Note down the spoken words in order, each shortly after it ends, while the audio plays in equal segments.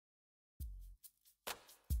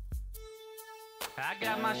I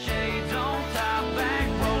got my shades on, top back,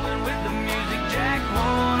 rolling with the music jack.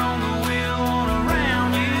 One on the wheel, one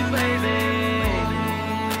around you, baby.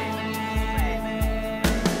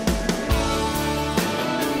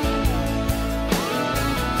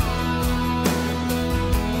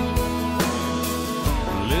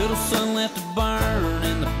 A little sun left to burn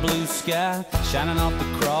in the blue sky, shining off the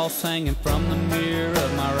cross hanging from the mirror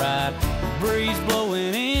of my ride. The breeze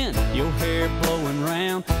blowing in, your hair blowing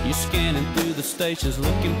round. You're scanning through the stations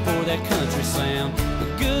looking for that country sound. The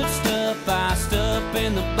good stuff iced up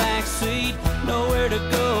in the back seat. Nowhere to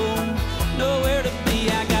go, nowhere to be.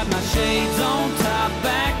 I got my shades on, top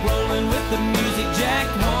back, rolling with the music jack.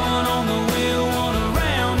 One on the wheel, one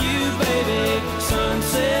around you, baby.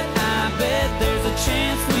 Sunset, I bet there's a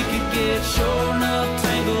chance we could get sure enough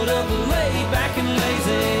tangled up, laid back and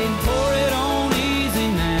lazy. Pour it on easy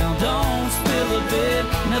now, don't spill a bit.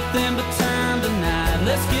 Nothing but time tonight,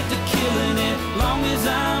 let's get to killing it. Long as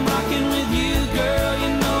I'm rocking with you, girl, you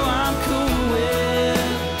know I'm cool with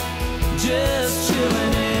just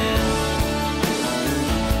chilling it.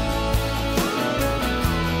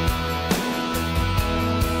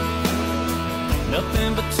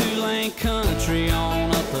 Nothing but two-lane country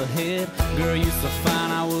on up ahead. Girl, you're so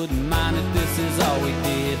fine, I wouldn't mind if this is all we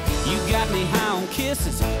did. You got me high on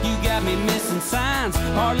kisses, you got me missing signs.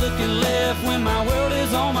 Hard looking left when my world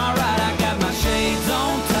is on my right. I got my shades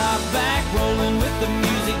on, top back, rolling with the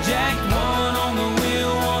music jack. One on the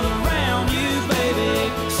wheel, one around you, baby.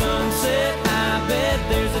 Sunset, I bet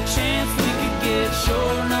there's a chance we could get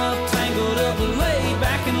sure enough tangled up, laid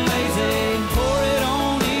back and lazy. Pour it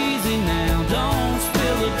on easy now, don't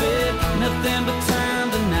spill a bit. Nothing but time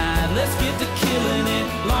tonight, let's get to killing it.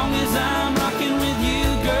 Long as I'm rocking with you,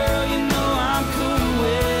 girl, you know I'm cool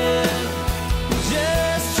with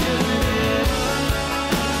just chilling it.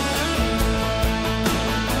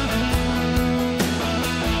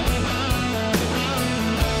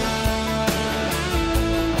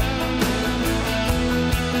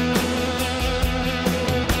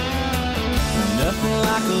 Nothing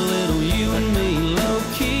like a little you and me,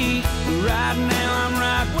 low-key. Right now I'm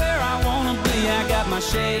right where I wanna be. I got my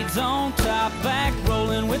shades on, top back,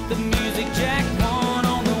 rolling with the music jack. One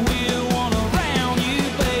on the wheel, one around you,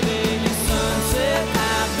 baby. Sunset,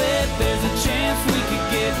 I bet there's a chance we could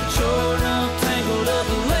get sure enough tangled up,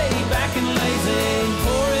 laid back and lazy.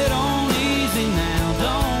 Pour it on easy now,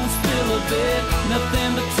 don't spill a bit.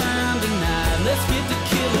 Nothing but time tonight, let's get to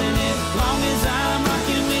killing it. Long as I'm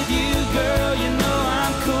rocking with you, girl, you know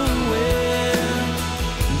I'm cool with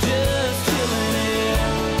just chilling it.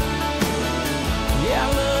 Yeah, I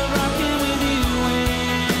love rocking with you,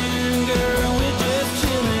 and girl, we're just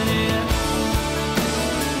chilling it.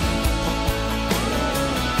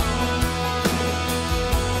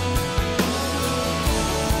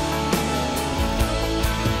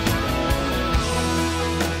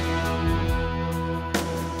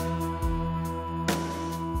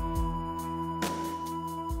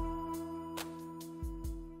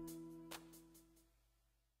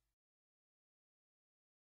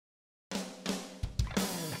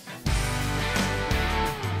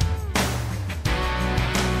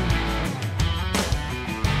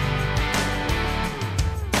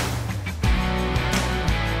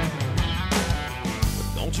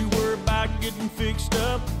 Don't you worry about getting fixed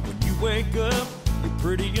up. When you wake up, you're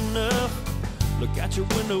pretty enough. Look out your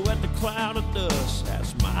window at the cloud of dust.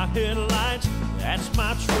 That's my headlights, that's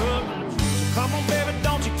my truck. So come on, baby,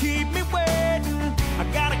 don't you keep me waiting. I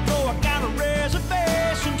gotta go, I got a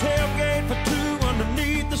reservation. Tailgate for two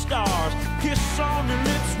underneath the stars. Kiss on your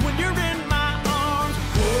lips when you're in my arms.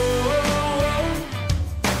 Whoa,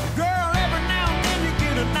 girl, every now and then you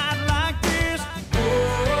get a night like this.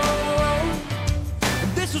 Whoa,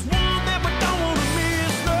 this is one that we don't wanna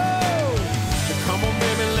miss, no. So come on,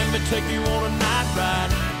 baby, let me take you on a night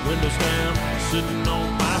ride. Windows down, sitting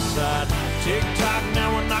on my side. Tick-tock, now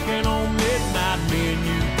we're knocking on midnight. Me and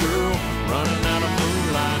you, girl, running out of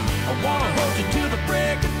moonlight. I wanna hold you till the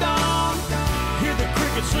break of dawn. Hear the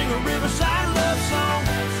crickets sing a riverside love song.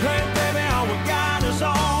 Hey, baby, all we got is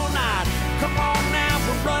all night. Come on now,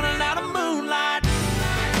 we're running out of moonlight.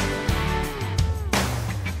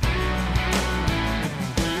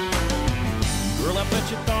 Girl, I bet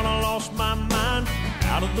you thought I lost my mind.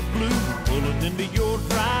 Out of the blue, pulling into your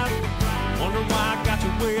drive. Wonder why I got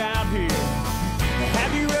you way out here.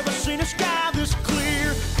 Have you ever seen a sky this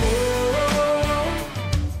clear? Oh,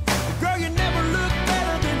 girl, you never look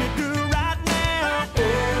better than you do right now.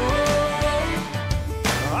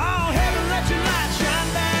 Oh, heaven, let your light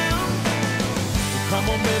shine down. Come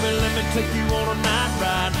on, baby, let me take you on a night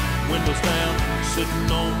ride. Windows down,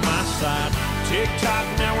 sitting on my side. Tick tock,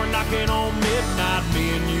 now we're knocking on midnight. Me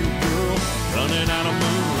and you